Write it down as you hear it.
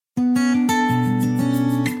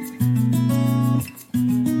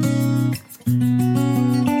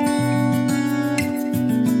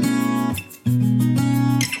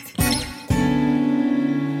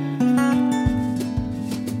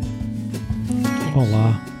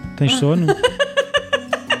Olá, tens sono?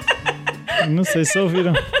 Não sei se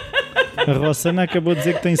ouviram. A Rossana acabou de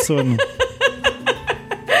dizer que tem sono.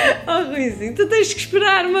 Oh, Ruizinho, tu tens que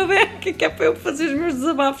esperar uma beca que é para eu fazer os meus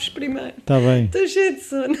desabafos primeiro. Está bem. Estou cheio de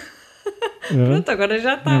sono. Pronto, agora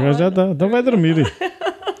já está. Agora já está. Então vai dormir.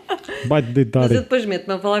 Vai-te deitar. Mas eu depois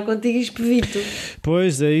meto-me a falar contigo e espevito.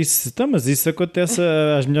 Pois é isso. Então, mas isso acontece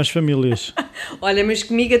às melhores famílias. Olha, mas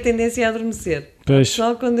comigo a tendência é adormecer. Pois.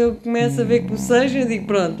 Só quando eu começo a ver cocejo, eu digo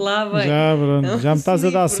pronto, lá vem. Já me estás a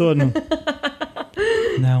dar sono.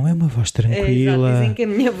 Não, é uma voz tranquila. Exato, dizem que a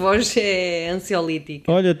minha voz é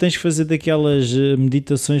ansiolítica. Olha, tens que fazer daquelas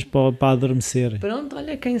meditações para adormecer. Pronto,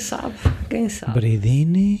 olha, quem sabe. Breathe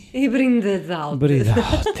in. E brinda out. Breathe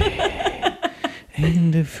out.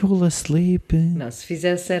 And fall asleep. Não, se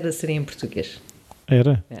fizesse seria em português.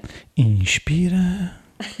 Era? É. Inspira.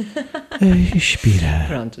 Expira.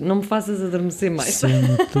 Pronto, não me faças adormecer mais.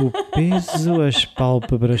 Sente o peso, as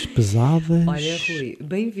pálpebras pesadas. Olha, Rui,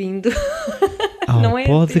 bem-vindo ao não é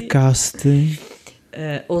podcast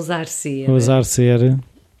Ousar Ser. Ousar Ser.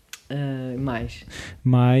 Mais.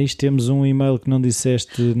 Mas temos um e-mail que não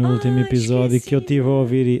disseste no último episódio, esqueci. que eu estive a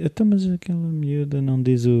ouvir e... Então, mas aquela miúda não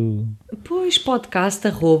diz o... Pois,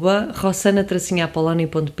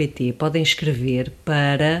 podcast@rossana-apolónia.pt. Podem escrever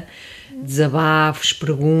para desabafos,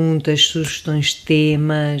 perguntas, sugestões de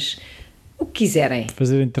temas, o que quiserem.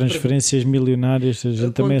 Fazerem transferências milionárias, a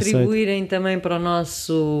gente também aceita. Contribuírem também para o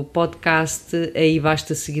nosso podcast, aí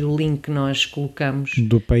basta seguir o link que nós colocamos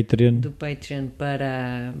Do Patreon. do Patreon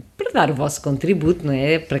para dar o vosso contributo, não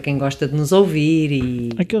é? Para quem gosta de nos ouvir e...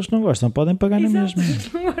 Aqueles que não gostam podem pagar na Exato, mesma. os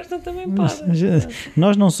que não gostam também podem.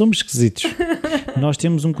 Nós não somos esquisitos. Nós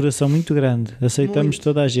temos um coração muito grande. Aceitamos Muito.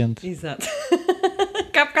 toda a gente. Exato.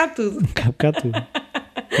 Cabe cá tudo. Cabe cá tudo.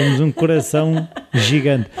 Temos um coração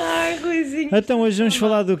gigante. Ai, Ruizinho. Então hoje vamos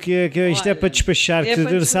falar do quê? Que isto é Olha, para despachar, é que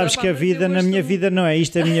para tu sabes que a desabafar, vida, mas eu na hoje minha estou- vida não é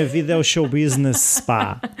isto, a minha vida é o show business,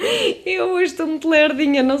 pá. Eu hoje estou muito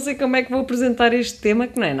lerdinha, não sei como é que vou apresentar este tema,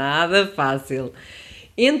 que não é nada fácil.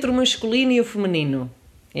 Entre o masculino e o feminino.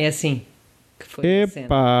 É assim que foi a cena.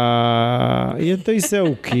 Epá, e então isso é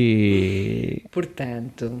o quê?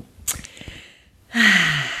 Portanto,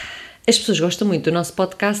 as pessoas gostam muito do nosso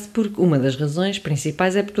podcast porque uma das razões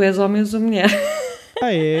principais é porque tu és homem e eu sou mulher.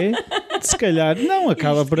 Ah é? Se calhar, não,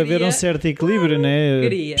 acaba Isto por haver cria- um certo equilíbrio, né?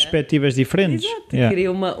 cria. Perspectivas diferentes. Exato, Yeah.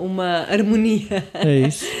 queria uma harmonia É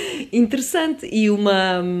isso. interessante e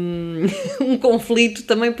um conflito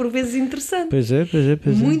também por vezes interessante. Pois é.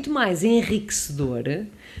 Muito mais enriquecedor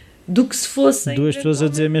do que se fossem Duas pessoas a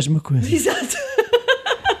dizer a mesma coisa. Exato.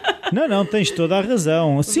 Não, tens toda a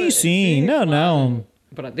razão. Sim, não.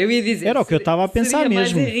 Pronto, eu ia dizer. Era o que eu estava a pensar seria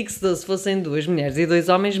mesmo. mais enriquecedor se fossem duas mulheres e dois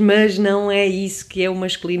homens, mas não é isso que é o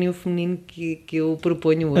masculino e o feminino que eu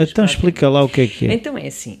proponho hoje. Então explica lá o que é. Então é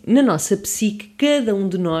assim, na nossa psique, cada um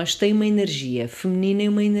de nós tem uma energia feminina e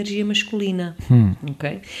uma energia masculina,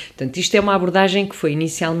 ok? Portanto, isto é uma abordagem que foi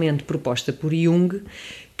inicialmente proposta por Jung,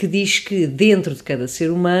 que diz que dentro de cada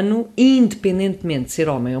ser humano, independentemente de ser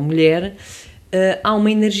homem ou mulher, há uma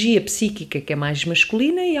energia psíquica que é mais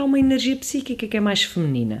masculina e há uma energia psíquica que é mais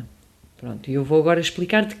feminina. Pronto, e eu vou agora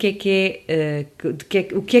explicar o que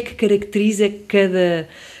é que caracteriza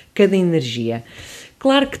cada energia.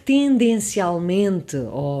 Claro que tendencialmente,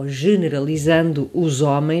 ou generalizando, os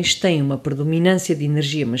homens têm uma predominância de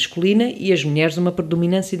energia masculina e as mulheres uma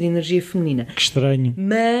predominância de energia feminina. Que estranho.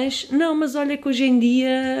 Mas olha que hoje em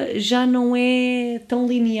dia já não é tão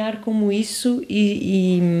linear como isso Os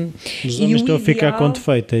e homens o estão a ficar ideal- com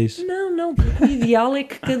defeito, é isso? Não, porque o ideal é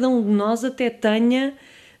que cada um de nós até tenha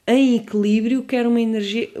em equilíbrio, quer uma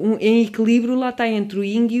energia, em equilíbrio lá está entre o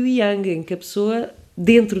yin e o yang, em que a pessoa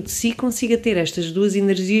dentro de si consiga ter estas duas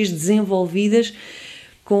energias desenvolvidas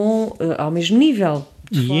ao mesmo nível.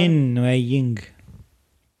 Yin, não é Ying.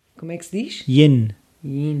 Como é que se diz? Yin.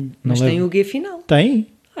 Yin. Não Mas tem leva- o G final. Tem?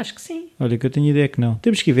 Acho que sim. Olha que eu tenho ideia que não.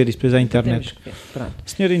 Temos que ir ver isso depois à internet. Temos que ver. Pronto.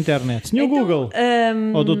 Senhor Internet. Senhor Google.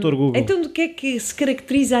 Ou Dr. Google. Então, do que é que se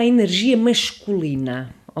caracteriza a energia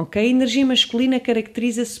masculina? Ok? A energia masculina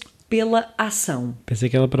caracteriza-se pela ação. Pensei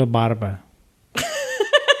que era para barba.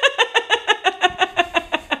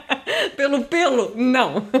 Pelo pelo?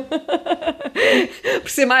 Não. Por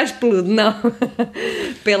ser mais peludo? Não.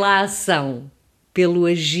 Pela ação. Pelo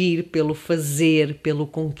agir, pelo fazer, pelo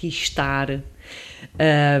conquistar,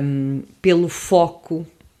 pelo foco,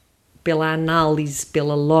 pela análise,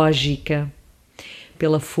 pela lógica,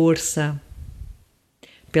 pela força,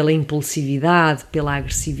 pela impulsividade, pela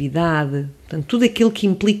agressividade. Portanto, tudo aquilo que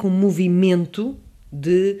implica um movimento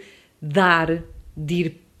de dar, de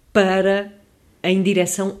ir para, em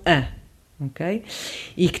direção a. ok?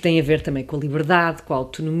 E que tem a ver também com a liberdade, com a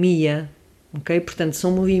autonomia, ok? Portanto,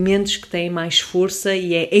 são movimentos que têm mais força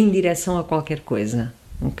e é em direção a qualquer coisa,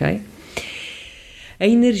 ok? A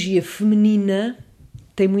energia feminina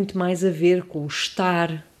tem muito mais a ver com o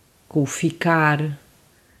estar, com o ficar,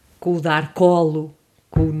 com o dar colo,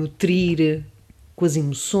 com o nutrir, com as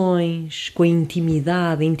emoções, com a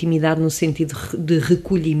intimidade no sentido de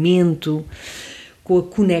recolhimento, com a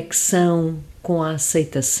conexão, com a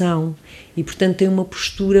aceitação e, portanto, tem uma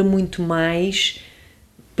postura muito mais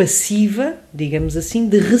passiva, digamos assim,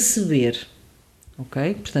 de receber,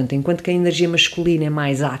 ok? Portanto, enquanto que a energia masculina é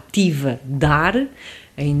mais ativa, dar,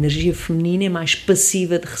 a energia feminina é mais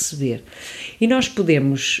passiva de receber. E nós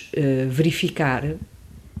podemos verificar,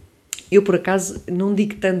 eu por acaso não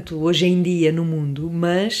digo tanto hoje em dia no mundo,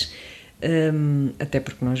 mas até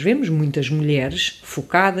porque nós vemos muitas mulheres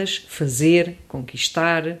focadas, fazer,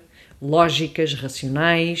 conquistar, lógicas,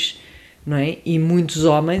 racionais, não é? E muitos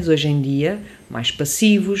homens hoje em dia mais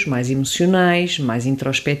passivos, mais emocionais, mais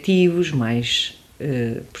introspectivos, mais,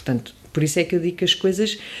 portanto, por isso é que eu digo que as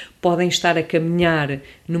coisas podem estar a caminhar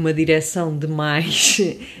numa direção de mais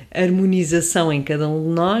harmonização em cada um de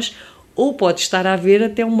nós, ou pode estar a haver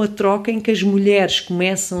até uma troca em que as mulheres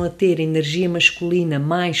começam a ter energia masculina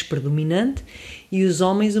mais predominante e os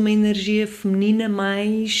homens uma energia feminina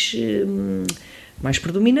mais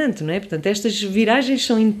predominante, não é? Portanto, estas viragens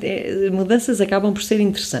mudanças acabam por ser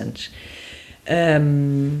interessantes.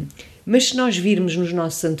 Mas se nós virmos nos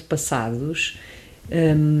nossos antepassados,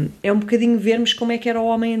 é um bocadinho vermos como é que era o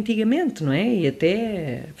homem antigamente, não é? E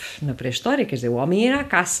até na pré-história, quer dizer, o homem era à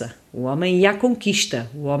caça, o homem ia à conquista,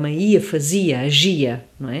 o homem ia, fazia, agia,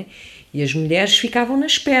 não é? E as mulheres ficavam à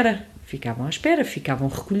espera, ficavam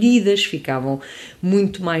recolhidas, ficavam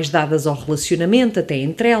muito mais dadas ao relacionamento, até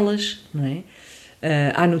entre elas, não é?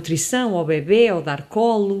 À nutrição, ao bebê, ao dar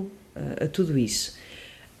colo, a tudo isso.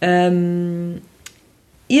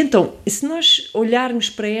 E então, se nós olharmos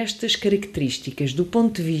para estas características do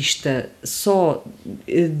ponto de vista só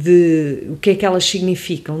de o que é que elas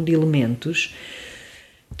significam de elementos,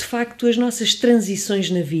 de facto as nossas transições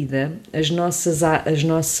na vida,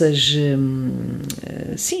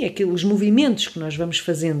 os movimentos que nós vamos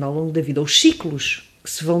fazendo ao longo da vida, os ciclos que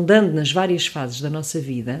se vão dando nas várias fases da nossa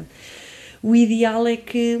vida, o ideal é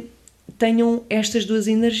que tenham estas duas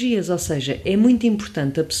energias, ou seja, é muito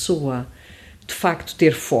importante a pessoa de facto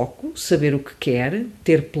ter foco, saber o que quer,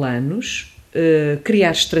 ter planos,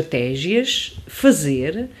 criar estratégias,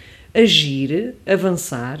 fazer, agir,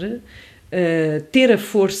 avançar, ter a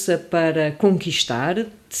força para conquistar,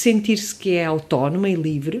 sentir-se que é autónoma e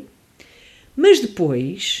livre, mas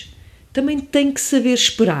depois também tem que saber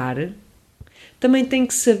esperar, também tem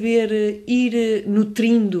que saber ir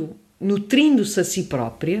nutrindo-se a si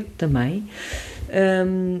própria também,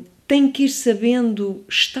 tem que ir sabendo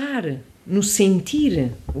estar no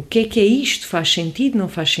sentir, o que é isto, faz sentido, não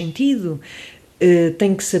faz sentido,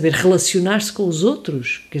 tem que saber relacionar-se com os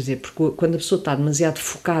outros, quer dizer, porque quando a pessoa está demasiado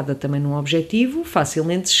focada também num objetivo,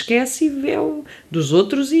 facilmente se esquece e vê o dos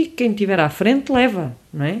outros e quem estiver à frente leva,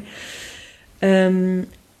 não é?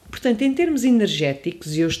 Portanto, em termos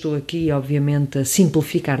energéticos, e eu estou aqui obviamente a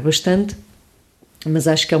simplificar bastante, mas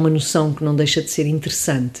acho que é uma noção que não deixa de ser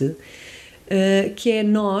interessante, que é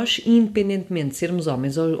nós, independentemente de sermos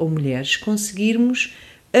homens ou mulheres, conseguirmos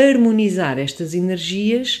harmonizar estas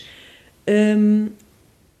energias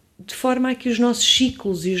de forma a que os nossos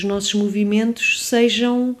ciclos e os nossos movimentos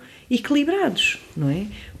sejam equilibrados, não é?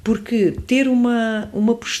 Porque ter uma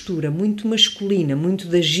postura muito masculina, muito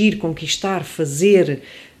de agir, conquistar, fazer,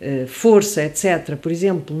 força, etc., por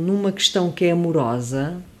exemplo, numa questão que é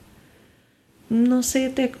amorosa, não sei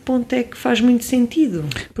até que ponto é que faz muito sentido.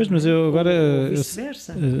 Pois, mas eu agora, ou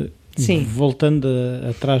vice-versa. Voltando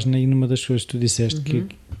atrás numa das coisas que tu disseste, que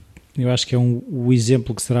eu acho que é o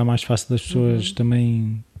exemplo que será mais fácil das pessoas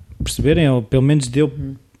também perceberem, ou pelo menos de eu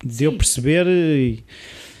perceber. E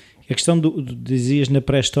a questão dizias na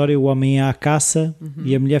pré-história, o homem ia à caça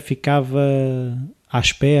e a mulher ficava à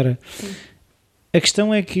espera. Sim. A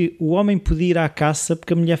questão é que o homem podia ir à caça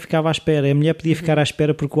porque a mulher ficava à espera, a mulher podia ficar à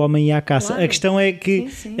espera porque o homem ia à caça. Claro. A questão é que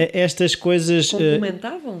estas coisas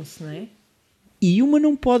complementavam-se, não é? E uma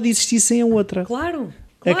não pode existir sem a outra. Claro.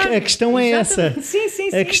 A questão é essa. Sim.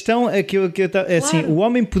 A questão é que é assim, o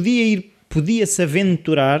homem podia se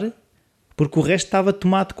aventurar porque o resto estava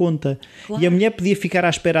tomado de conta. Claro. E a mulher podia ficar à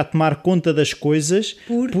espera a tomar conta das coisas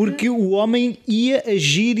porque o homem ia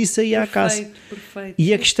agir e sair à caça. Perfeito.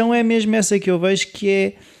 E a questão é mesmo essa que eu vejo,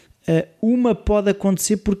 que é uma pode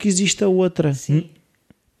acontecer porque existe a outra. Sim.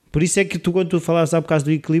 Por isso é que quando tu falaste há bocado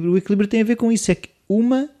do equilíbrio, o equilíbrio tem a ver com isso, é que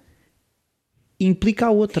uma implica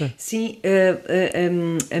a outra. Sim,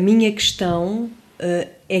 a minha questão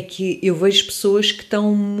é que eu vejo pessoas que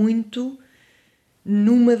estão muito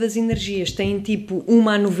numa das energias. Têm tipo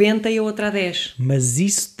uma a 90 e a outra a 10. Mas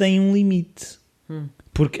isso tem um limite.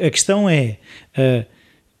 Porque a questão é,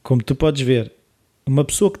 como tu podes ver, uma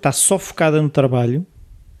pessoa que está só focada no trabalho,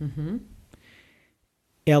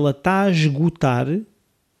 ela está a esgotar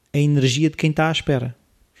a energia de quem está à espera.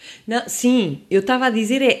 Não, sim, eu estava a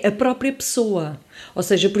dizer é a própria pessoa. Ou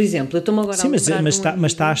seja, por exemplo, eu estou-me agora a lembrar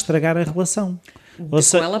mas está a estragar a relação.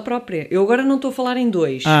 Com ela própria. Eu agora não estou a falar em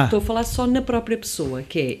dois, estou a falar só na própria pessoa,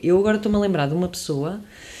 que é, eu agora estou-me a lembrar de uma pessoa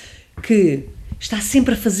que está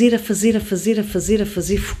sempre a fazer,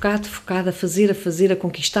 focado, a fazer, a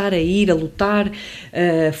conquistar, a ir, a lutar,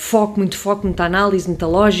 foco, muita análise, muita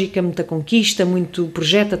lógica, muita conquista, muito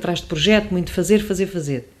projeto atrás de projeto, muito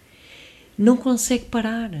fazer. Não consegue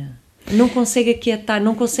parar, não consegue aquietar,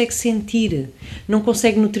 não consegue sentir, não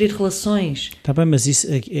consegue nutrir relações. Está bem, mas isso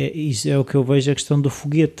é o que eu vejo, a questão do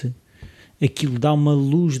foguete. Aquilo dá uma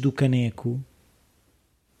luz do caneco,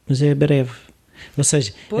 mas é breve. Ou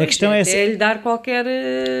seja, pois, a questão é lhe dar qualquer...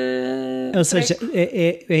 ou seja,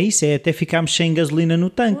 é isso, é até ficarmos sem gasolina no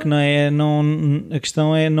tanque, não é? A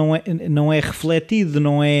questão é não é refletido,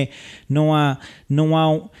 não há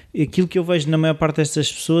aquilo que eu vejo na maior parte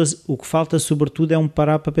destas pessoas, o que falta sobretudo é um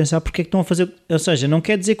parar para pensar porque é que estão a fazer, ou seja, não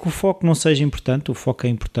quer dizer que o foco não seja importante, o foco é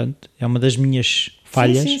importante, é uma das minhas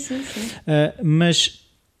falhas, sim. Mas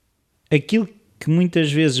aquilo que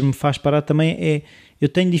muitas vezes me faz parar também é, eu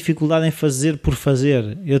tenho dificuldade em fazer por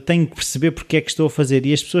fazer, eu tenho que perceber porque é que estou a fazer,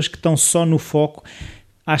 e as pessoas que estão só no foco,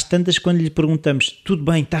 às tantas quando lhe perguntamos, tudo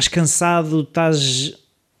bem, estás cansado,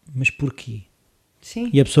 mas porquê? Sim.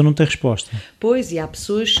 E a pessoa não tem resposta. Pois, e há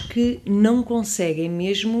pessoas que não conseguem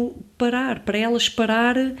mesmo parar, para elas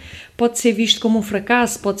parar pode ser visto como um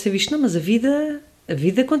fracasso, pode ser visto, não, mas a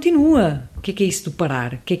vida continua, o que é isso do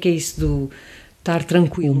parar, o que é isso do... estar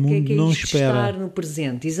tranquilo, o que é não isto de estar no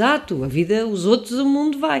presente? Exato, a vida, os outros, o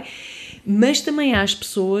mundo vai. Mas também há as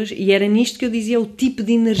pessoas, e era nisto que eu dizia, o tipo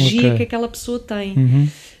de energia que aquela pessoa tem.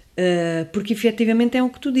 Porque efetivamente é o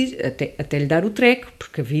que tu dizes, até lhe dar o treco,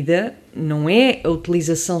 porque a vida não é a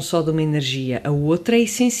utilização só de uma energia, a outra é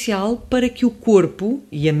essencial para que o corpo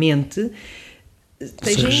e a mente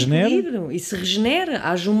esteja em equilíbrio e se regenere,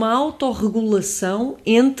 haja uma autorregulação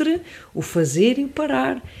entre o fazer e o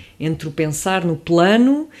parar, entre o pensar no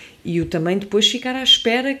plano e o também depois ficar à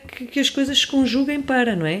espera que as coisas se conjuguem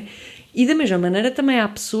para, não é? E da mesma maneira também há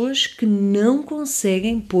pessoas que não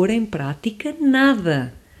conseguem pôr em prática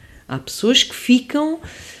nada. Há pessoas que ficam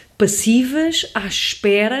passivas à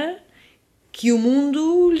espera que o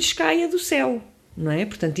mundo lhes caia do céu, não é?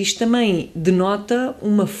 Portanto, isto também denota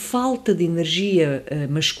uma falta de energia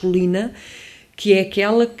masculina, que é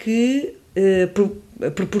aquela que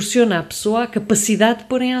proporciona à pessoa a capacidade de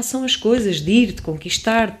pôr em ação as coisas, de ir, de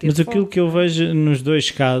conquistar, de ter Mas foco. aquilo que eu vejo nos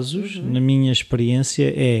dois casos, na minha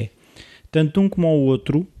experiência, é tanto um como o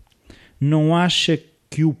outro não acha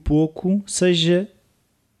que o pouco seja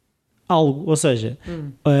algo, ou seja,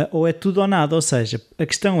 ou é tudo ou nada, ou seja, a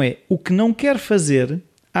questão é, o que não quer fazer,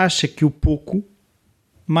 acha que o pouco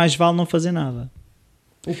mais vale não fazer nada.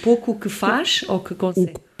 O pouco que faz ou que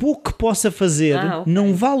consegue? O pouco que possa fazer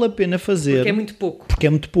não vale a pena fazer. Porque é muito pouco. Porque é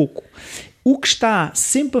muito pouco. O que está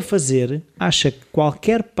sempre a fazer, acha que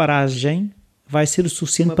qualquer paragem vai ser o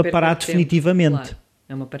suficiente para parar definitivamente. Claro.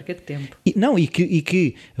 É uma perca de tempo. E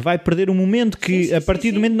que vai perder um momento que a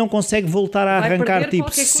partir do momento não consegue voltar a arrancar,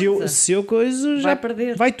 tipo, se eu coisa, já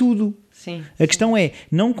vai tudo. Sim, a questão é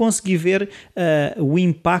não conseguir ver o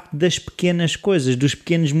impacto das pequenas coisas, dos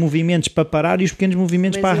pequenos movimentos para parar e os pequenos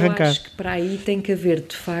movimentos para arrancar. Mas eu acho que para aí tem que haver,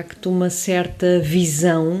 de facto, uma certa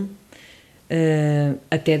visão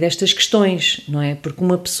até destas questões, não é? Porque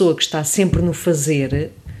uma pessoa que está sempre no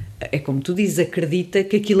fazer, é como tu dizes, acredita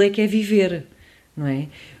que aquilo é que é viver, não é?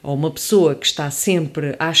 Ou uma pessoa que está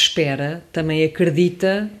sempre à espera também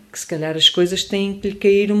acredita que se calhar as coisas têm que lhe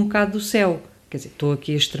cair um bocado do céu. Quer dizer, estou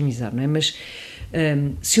aqui a extremizar, não é? Mas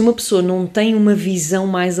se uma pessoa não tem uma visão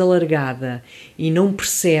mais alargada e não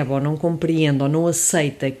percebe ou não compreende ou não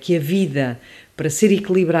aceita que a vida, para ser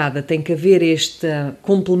equilibrada, tem que haver esta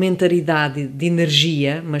complementaridade de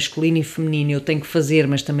energia masculina e feminina, eu tenho que fazer,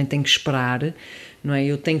 mas também tenho que esperar, não é?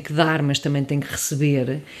 Eu tenho que dar, mas também tenho que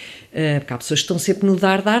receber, porque há pessoas que estão sempre no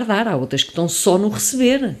dar, há outras que estão só no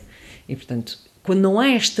receber. E, portanto, quando não há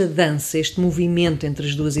esta dança, este movimento entre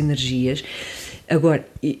as duas energias, agora,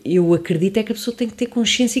 eu acredito é que a pessoa tem que ter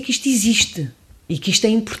consciência que isto existe e que isto é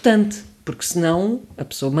importante, porque senão a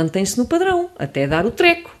pessoa mantém-se no padrão, até dar o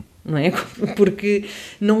treco, não é? Porque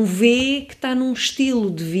não vê que está num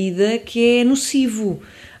estilo de vida que é nocivo,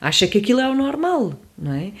 acha que aquilo é o normal,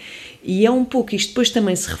 não é? E é um pouco, isto depois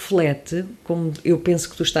também se reflete, como eu penso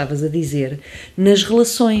que tu estavas a dizer, nas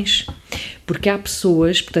relações, porque há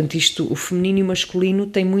pessoas, portanto isto, o feminino e o masculino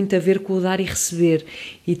tem muito a ver com o dar e receber,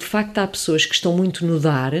 e de facto há pessoas que estão muito no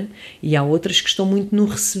dar e há outras que estão muito no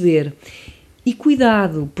receber. E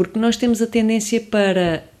cuidado, porque nós temos a tendência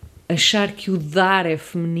para achar que o dar é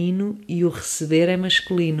feminino e o receber é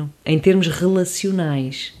masculino, em termos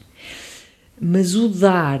relacionais. Mas o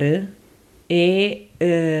dar é,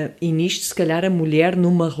 e nisto se calhar a mulher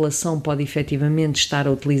numa relação pode efetivamente estar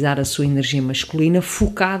a utilizar a sua energia masculina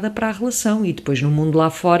focada para a relação e depois no mundo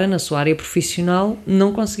lá fora, na sua área profissional,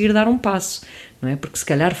 não conseguir dar um passo, não é? Porque se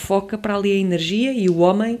calhar foca para ali a energia e o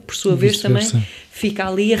homem, por sua vez, também fica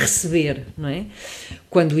ali a receber, não é?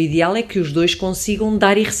 Quando o ideal é que os dois consigam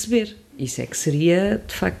dar e receber. Isso é que seria,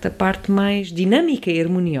 de facto, a parte mais dinâmica e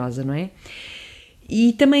harmoniosa, não é?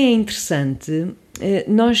 E também é interessante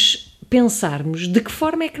nós pensarmos de que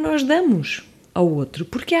forma é que nós damos ao outro,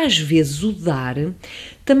 porque às vezes o dar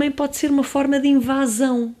também pode ser uma forma de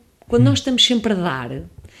invasão. Quando nós estamos sempre a dar,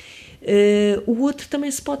 o outro também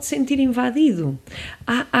se pode sentir invadido.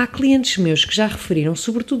 Há clientes meus que já referiram,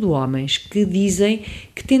 sobretudo homens, que dizem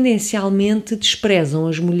que tendencialmente desprezam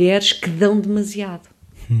as mulheres que dão demasiado.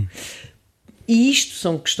 E isto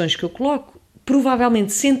são questões que eu coloco.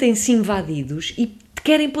 Provavelmente sentem-se invadidos e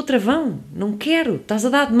querem pôr travão. Não quero, estás a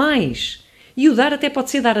dar demais. E o dar até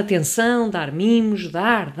pode ser dar atenção, dar mimos,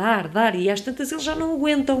 dar, e às tantas eles já não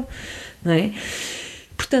aguentam, não é?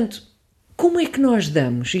 Portanto, como é que nós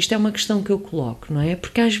damos? Isto é uma questão que eu coloco, não é?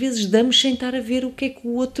 Porque às vezes damos sem estar a ver o que é que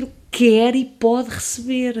o outro quer e pode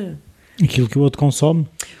receber. Aquilo que o outro consome.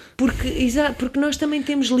 Porque nós também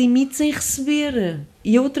temos limites em receber.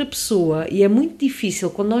 E a outra pessoa, e é muito difícil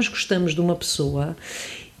quando nós gostamos de uma pessoa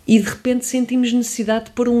e de repente sentimos necessidade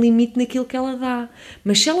de pôr um limite naquilo que ela dá.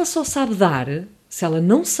 Mas se ela só sabe dar, se ela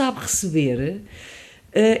não sabe receber,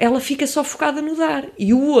 ela fica só focada no dar.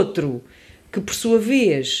 E o outro, que por sua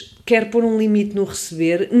vez quer pôr um limite no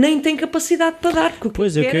receber, nem tem capacidade para dar, porque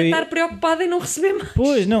quer estar preocupado em não receber mais.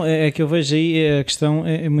 Pois, não, é que eu vejo aí a questão,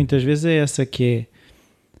 muitas vezes é essa, que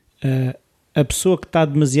é a pessoa que está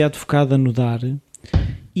demasiado focada no dar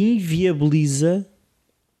inviabiliza,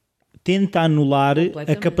 tenta anular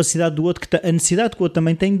a capacidade do outro, a necessidade que o outro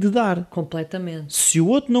também tem de dar. Completamente. Se o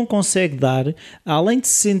outro não consegue dar, além de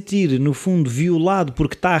se sentir, no fundo, violado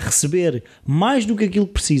porque está a receber mais do que aquilo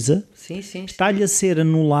que precisa, está-lhe a ser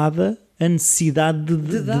anulada a necessidade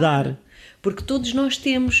de dar. Porque todos nós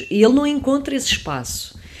temos, e ele não encontra esse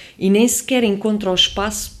espaço. E nem sequer encontra o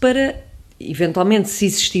espaço para, eventualmente, se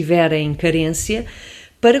estiver em carência,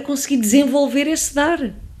 para conseguir desenvolver esse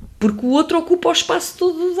dar. Porque o outro ocupa o espaço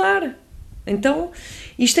todo do dar. Então,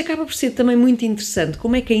 isto acaba por ser também muito interessante.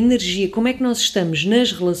 Como é que a energia, como é que nós estamos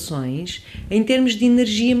nas relações em termos de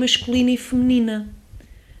energia masculina e feminina,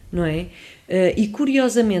 não é? E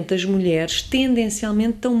curiosamente as mulheres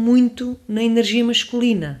tendencialmente estão muito na energia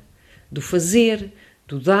masculina, do fazer,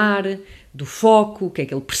 do dar, do foco, o que é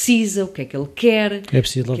que ele precisa, o que é que ele quer. É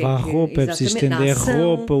preciso lavar a roupa, é preciso estender a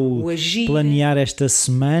roupa, o agir, planear esta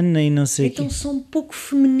semana e não sei o quê. Então são um pouco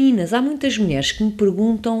femininas. Há muitas mulheres que me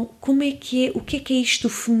perguntam como é que é, o que é isto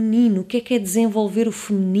feminino, o que é desenvolver o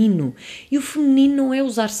feminino. E o feminino não é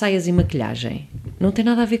usar saias e maquilhagem. Não tem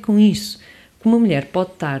nada a ver com isso. Uma mulher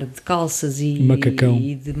pode estar de calças e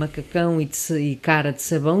de macacão e cara de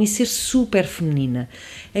sabão e ser super feminina.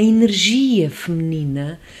 A energia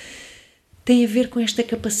feminina tem a ver com esta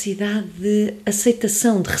capacidade de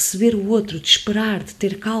aceitação, de receber o outro, de esperar, de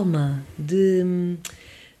ter calma, de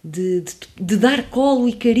dar colo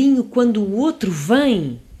e carinho quando o outro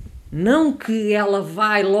vem. Não que ela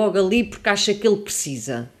vai logo ali porque acha que ele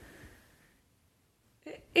precisa.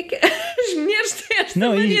 É que as mulheres têm esta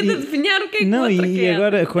mania de adivinhar o que é que o outro quer. E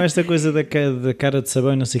agora com esta coisa da cara de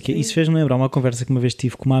sabão e não sei o quê, isso fez-me lembrar uma conversa que uma vez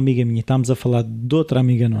tive com uma amiga minha, estávamos a falar de outra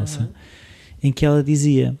amiga nossa, em que ela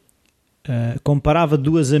dizia, comparava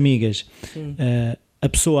duas amigas, a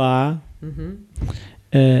pessoa A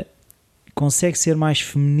consegue ser mais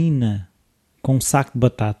feminina com um saco de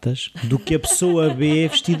batatas do que a pessoa B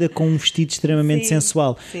vestida com um vestido extremamente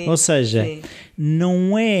sensual. Ou seja,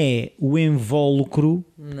 não é o invólucro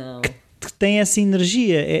que tem essa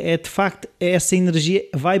energia. É de facto, essa energia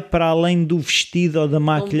vai para além do vestido ou da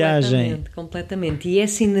maquilhagem. Completamente. E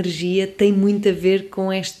essa energia tem muito a ver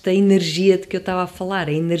com esta energia de que eu estava a falar.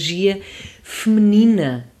 A energia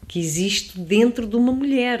feminina que existe dentro de uma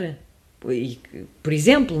mulher. Por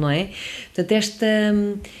exemplo, não é? Portanto, esta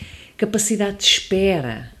capacidade de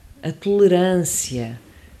espera, a tolerância,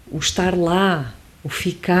 o estar lá, o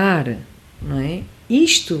ficar, não é?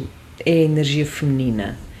 Isto é a energia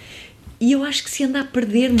feminina. E eu acho que se anda a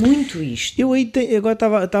perder muito isto. Agora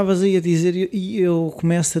estavas aí a dizer e eu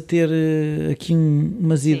começo a ter aqui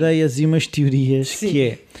umas ideias e umas teorias. Sim.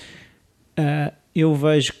 Que é, eu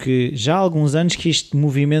vejo que já há alguns anos que este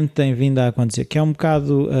movimento tem vindo a acontecer, que é um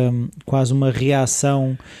bocado quase uma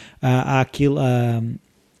reação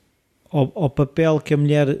ao papel que a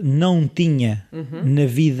mulher não tinha na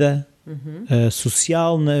vida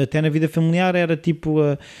social, até na vida familiar. Era tipo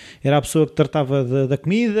era a pessoa que tratava da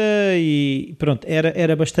comida e pronto,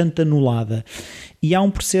 era bastante anulada, e há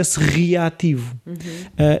um processo reativo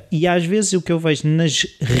e às vezes o que eu vejo nas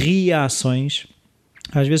reações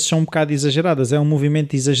às vezes são um bocado exageradas. É um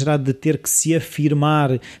movimento exagerado de ter que se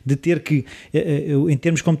afirmar, de ter que, em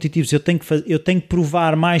termos competitivos, eu tenho que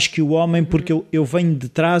provar mais que o homem, porque eu venho de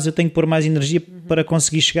trás, eu tenho que pôr mais energia para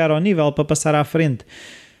conseguir chegar ao nível, para passar à frente.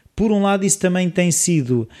 Por um lado, isso também tem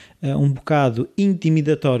sido um bocado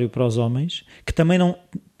intimidatório para os homens, que também não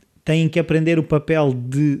têm que aprender o papel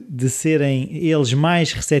de serem eles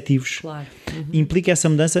mais receptivos. Claro. Implica essa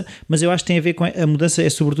mudança, mas eu acho que tem a ver com a mudança, é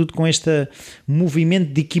sobretudo com este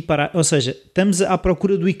movimento de equiparar, ou seja, estamos à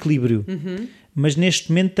procura do equilíbrio, mas neste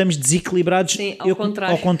momento estamos desequilibrados. Sim, ao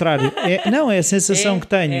contrário. Ao contrário. É a sensação que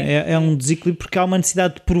tenho, é um desequilíbrio, porque há uma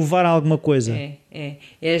necessidade de provar alguma coisa.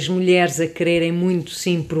 É as mulheres a quererem muito,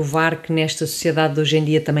 sim, provar que nesta sociedade de hoje em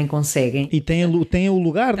dia também conseguem. E têm o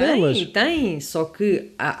lugar delas. Tem, só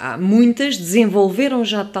que há muitas desenvolveram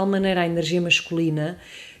já de tal maneira a energia masculina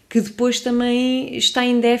que depois também está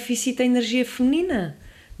em déficit a energia feminina,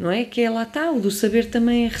 não é? Que lá está, o do saber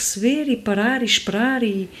também receber e parar e esperar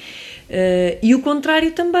e o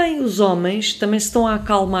contrário também, os homens também se estão a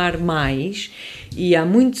acalmar mais. E há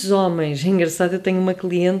muitos homens, é engraçado, eu tenho uma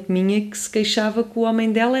cliente minha que se queixava que o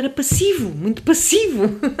homem dela era passivo, muito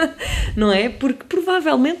passivo, não é? Porque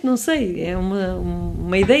provavelmente, não sei, é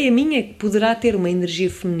uma ideia minha que poderá ter uma energia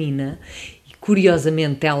feminina. E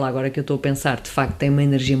curiosamente ela, agora que eu estou a pensar, de facto tem uma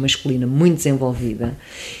energia masculina muito desenvolvida.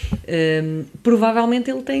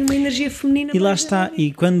 Provavelmente ele tem uma energia feminina. E lá está,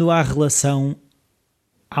 e quando há relação,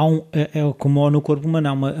 é como no corpo humano,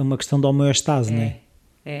 há uma questão de homeostase, não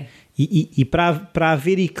é? E para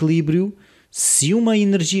haver equilíbrio, se uma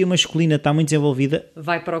energia masculina está muito desenvolvida,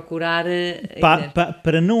 vai procurar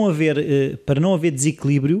para não haver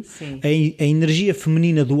desequilíbrio, a energia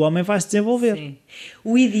feminina do homem vai se desenvolver. Sim.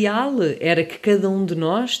 O ideal era que cada um de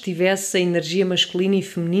nós tivesse a energia masculina e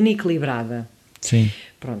feminina equilibrada. Sim.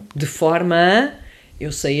 Pronto, de forma a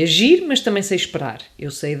eu sei agir, mas também sei esperar. Eu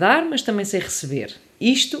sei dar, mas também sei receber.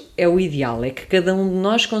 Isto é o ideal, é que cada um de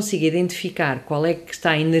nós consiga identificar qual é que está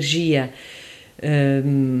a energia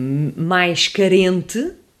mais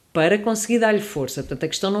carente para conseguir dar-lhe força. Portanto, a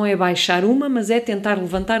questão não é baixar uma, mas é tentar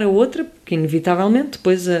levantar a outra, porque inevitavelmente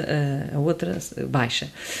depois a outra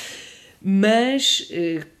baixa. Mas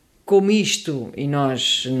como isto, e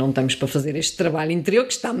nós não estamos para fazer este trabalho interior,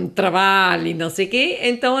 que está muito trabalho e não sei o quê,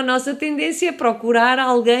 então a nossa tendência é procurar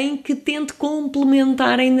alguém que tente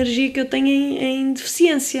complementar a energia que eu tenho em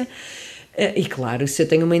deficiência. E claro, se eu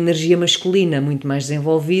tenho uma energia masculina muito mais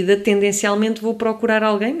desenvolvida, tendencialmente vou procurar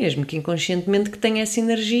alguém, mesmo que inconscientemente, que tenha essa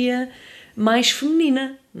energia mais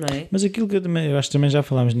feminina, não é? Mas aquilo que eu acho que também já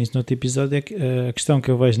falámos nisso no outro episódio, é que a questão que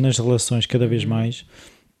eu vejo nas relações cada vez mais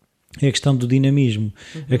é a questão do dinamismo.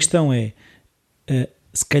 A questão é,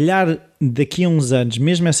 se calhar daqui a uns anos,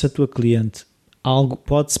 mesmo essa tua cliente,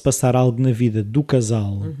 pode-se passar algo na vida do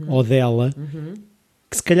casal ou dela,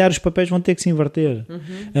 que se calhar os papéis vão ter que se inverter.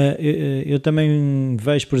 Eu também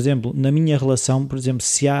vejo, por exemplo, na minha relação, por exemplo,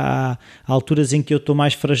 se há alturas em que eu estou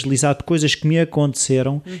mais fragilizado, coisas que me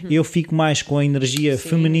aconteceram, eu fico mais com a energia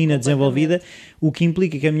feminina desenvolvida, o que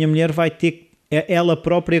implica que a minha mulher vai ter, ela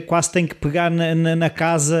própria quase tem que pegar na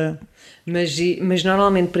casa. Mas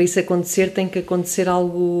normalmente para isso acontecer tem que acontecer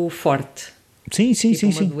algo forte. Sim.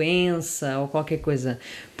 Uma doença ou qualquer coisa.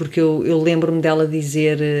 Porque eu lembro-me dela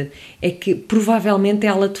dizer é que provavelmente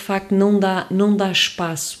ela de facto não dá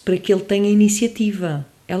espaço para que ele tenha iniciativa.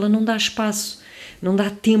 Ela não dá espaço, não dá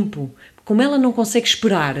tempo. Como ela não consegue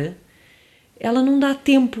esperar, ela não dá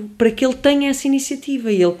tempo para que ele tenha essa iniciativa.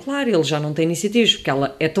 E ele, claro, ele já não tem iniciativas porque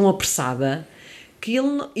ela é tão apressada que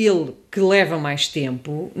ele que leva mais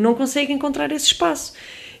tempo não consegue encontrar esse espaço.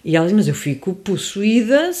 E ela diz, mas eu fico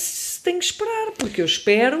possuída se tenho que esperar, porque eu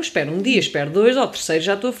espero um dia, espero 2, ao terceiro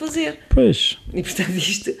já estou a fazer. Pois. E portanto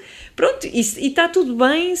isto, pronto, e está tudo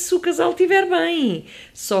bem se o casal estiver bem,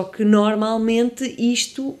 só que normalmente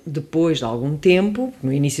isto, depois de algum tempo,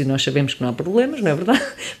 no início nós sabemos que não há problemas, não é verdade?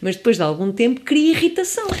 Mas depois de algum tempo cria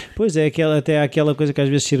irritação. Pois é, até aquela coisa que às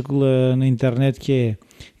vezes circula na internet que é,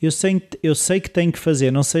 eu sei que tenho que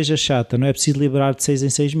fazer, não seja chata, não é preciso liberar de 6 em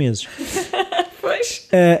 6 meses. Pois.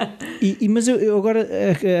 Mas eu agora,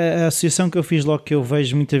 a associação que eu fiz logo, que eu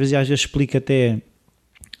vejo muitas vezes, e às vezes explico até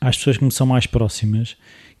às pessoas que me são mais próximas,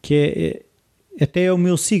 que até é o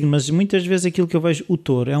meu signo, mas muitas vezes aquilo que eu vejo, o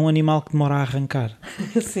touro é um animal que demora a arrancar.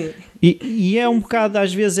 Sim. E é um bocado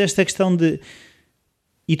às vezes esta questão de...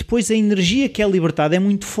 E depois a energia que é libertada é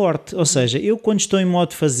muito forte, ou seja, eu quando estou em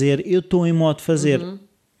modo fazer, eu estou em modo fazer,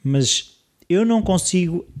 mas eu não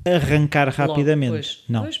consigo arrancar rapidamente. Pois.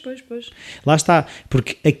 Não. Pois. Lá está,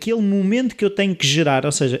 porque aquele momento que eu tenho que gerar,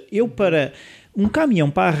 ou seja, eu para um caminhão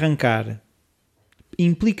para arrancar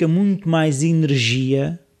implica muito mais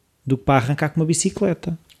energia do que para arrancar com uma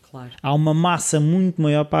bicicleta. Claro. Há uma massa muito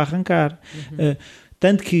maior para arrancar.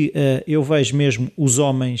 Tanto que eu vejo mesmo os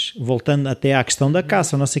homens, voltando até à questão da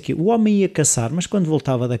caça, não sei o quê, o homem ia caçar, mas quando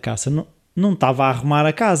voltava da caça não estava a arrumar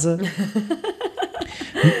a casa.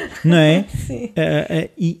 Não é? Sim.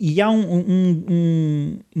 E há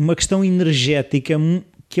uma questão energética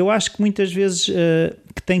que eu acho que muitas vezes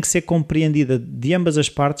que tem que ser compreendida de ambas as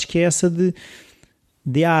partes, que é essa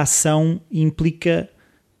de a ação implica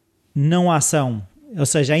não ação. Ou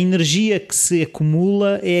seja, a energia que se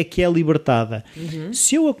acumula é a que é libertada.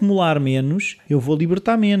 Se eu acumular menos, eu vou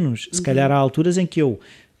libertar menos. Se calhar há alturas em que eu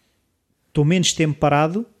estou menos tempo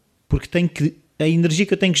parado, porque a energia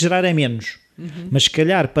que eu tenho que gerar é menos. Mas se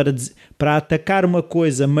calhar para atacar uma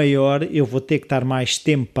coisa maior, eu vou ter que estar mais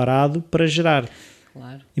tempo parado para gerar.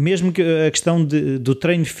 Claro. E mesmo que a questão do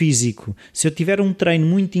treino físico, se eu tiver um treino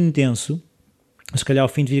muito intenso, se calhar ao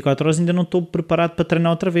fim de 24 horas ainda não estou preparado para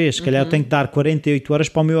treinar outra vez. Se calhar eu tenho que dar 48 horas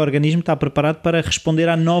para o meu organismo estar preparado para responder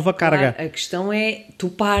à nova carga. Claro, a questão é, tu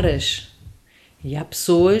paras. E há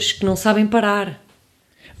pessoas que não sabem parar.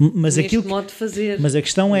 Mas neste modo de fazer. Mas a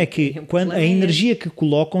questão é que quando a energia que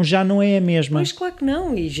colocam já não é a mesma. Pois claro que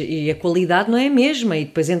não, e a qualidade não é a mesma, e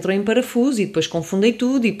depois entram em parafuso, e depois confundem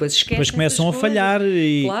tudo, e depois esquecem. Depois começam a falhar.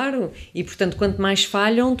 Claro, e portanto quanto mais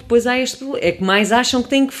falham, depois há é que mais acham que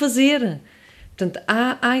têm que fazer. Portanto,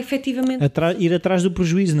 há efetivamente... Ir atrás do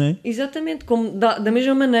prejuízo, não é? Exatamente, da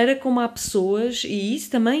mesma maneira como há pessoas, e isso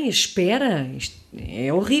também, a espera, isto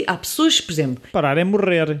é horrível. Há pessoas, por exemplo... Parar é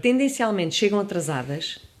morrer. Tendencialmente chegam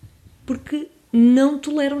atrasadas porque não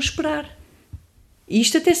toleram esperar. E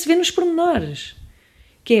isto até se vê nos pormenores.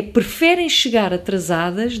 Que é, preferem chegar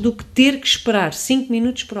atrasadas do que ter que esperar 5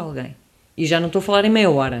 minutos por alguém. E já não estou a falar em meia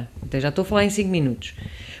hora, até já estou a falar em 5 minutos.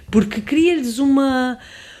 Porque cria-lhes uma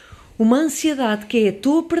ansiedade que é,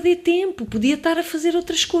 estou a perder tempo, podia estar a fazer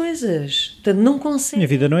outras coisas. Portanto, não consegue. Minha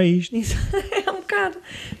vida não é isto. É um bocado.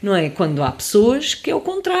 Não é? Quando há pessoas que é o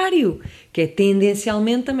contrário, que é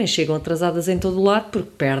tendencialmente também chegam atrasadas em todo o lado porque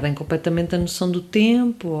perdem completamente a noção do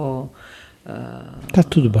tempo ou... Está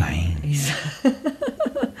tudo bem.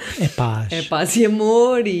 É paz. É paz e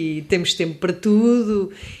amor e temos tempo para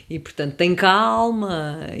tudo e, portanto, tem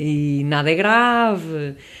calma e nada é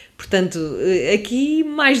grave. Portanto, aqui,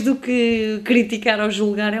 mais do que criticar ou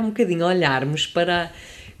julgar, é um bocadinho olharmos para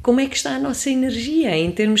como é que está a nossa energia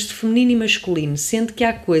em termos de feminino e masculino, sendo que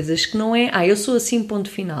há coisas que não é, eu sou assim, ponto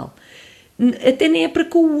final. Até nem é para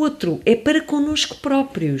com o outro, é para connosco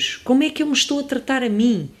próprios. Como é que eu me estou a tratar a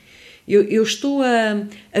mim? Eu estou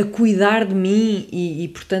a cuidar de mim e,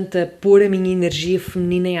 portanto, a pôr a minha energia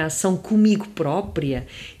feminina em ação comigo própria.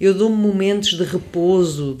 Eu dou-me momentos de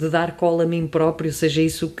repouso, de dar cola a mim próprio, seja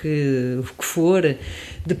isso o que for,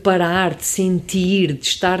 de parar, de sentir, de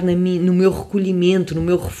estar no meu recolhimento, no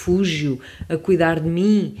meu refúgio, a cuidar de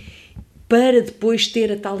mim, para depois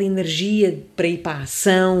ter a tal energia para ir para a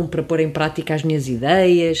ação, para pôr em prática as minhas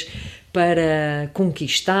ideias, para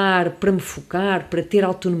conquistar, para me focar, para ter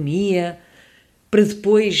autonomia, para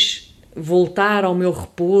depois voltar ao meu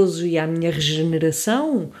repouso e à minha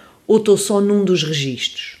regeneração, ou estou só num dos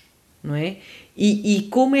registros, não é? E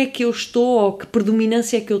como é que eu estou, ou que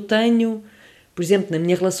predominância é que eu tenho, por exemplo, na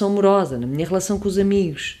minha relação amorosa, na minha relação com os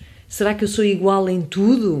amigos? Será que eu sou igual em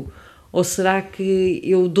tudo? Ou será que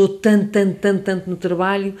eu dou tanto no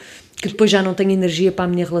trabalho que depois já não tenho energia para a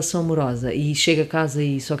minha relação amorosa e chego a casa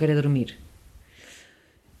e só quero é dormir?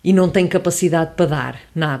 E não tenho capacidade para dar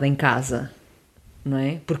nada em casa, não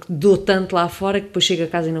é? Porque dou tanto lá fora que depois chego a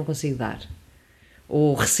casa e não consigo dar.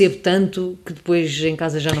 Ou recebo tanto que depois em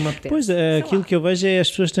casa já não me apetece. Pois, aquilo que eu vejo é as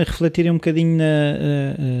pessoas têm que refletirem um bocadinho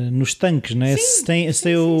nos tanques, não é? Sim,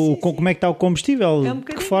 como é que está o combustível,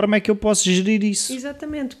 de que forma é que eu posso gerir isso?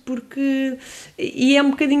 Exatamente, porque... E é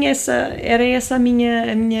um bocadinho era essa a minha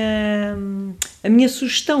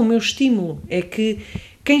sugestão, o meu estímulo, é que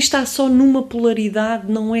quem está só numa polaridade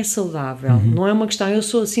não é saudável, não é uma questão, eu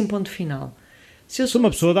sou assim, ponto final. Se eu sou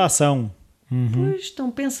uma pessoa da ação, Pois,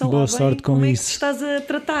 então pensa Boa lá sorte bem com como isso. é que te estás a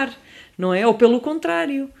tratar, não é? Ou pelo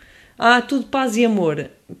contrário, tudo paz e amor.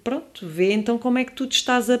 Pronto, vê então como é que tu te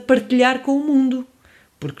estás a partilhar com o mundo.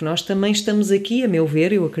 Porque nós também estamos aqui, a meu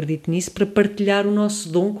ver, eu acredito nisso, para partilhar o nosso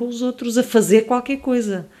dom com os outros, a fazer qualquer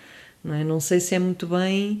coisa. Não é? Não sei se é muito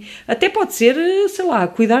bem... Até pode ser, sei lá,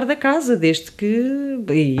 cuidar da casa, desde que...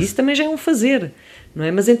 E isso também já é um fazer, não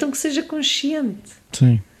é? Mas então que seja consciente.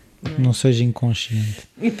 Sim, não seja inconsciente.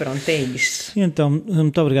 E pronto, é isso. Então,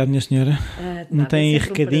 muito obrigado, minha senhora. Não tem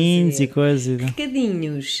recadinhos e coisas?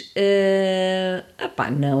 Recadinhos?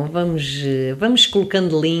 Não, vamos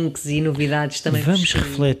colocando links e novidades também. Vamos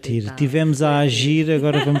refletir. Tivemos a agir,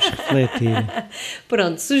 agora vamos refletir.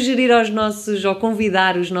 Pronto, sugerir ou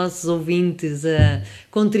convidar os nossos ouvintes a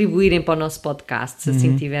contribuírem para o nosso podcast, se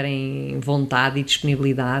assim tiverem vontade e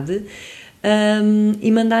disponibilidade. E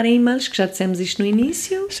mandarem e-mails, que já dissemos isto no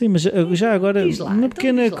início. Sim, mas já agora uma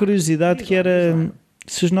pequena curiosidade que era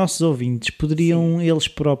se os nossos ouvintes poderiam eles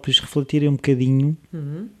próprios refletirem um bocadinho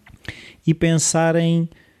e pensarem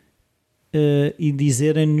e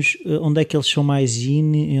dizerem-nos onde é que eles são mais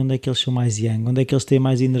yin e onde é que eles são mais yang, onde é que eles têm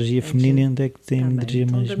mais energia feminina e onde é que têm energia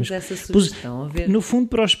mais masculina. Essa sugestão, a ver. No fundo,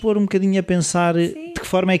 para os pôr um bocadinho a pensar de que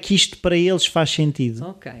forma é que isto para eles faz sentido.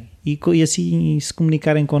 Ok. E assim se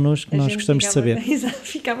comunicarem connosco, nós gostamos de saber. Exato,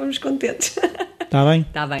 ficávamos contentes. Está bem?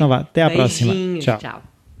 Está bem. Então vá, até à próxima. Beijinhos, Tchau. Tchau.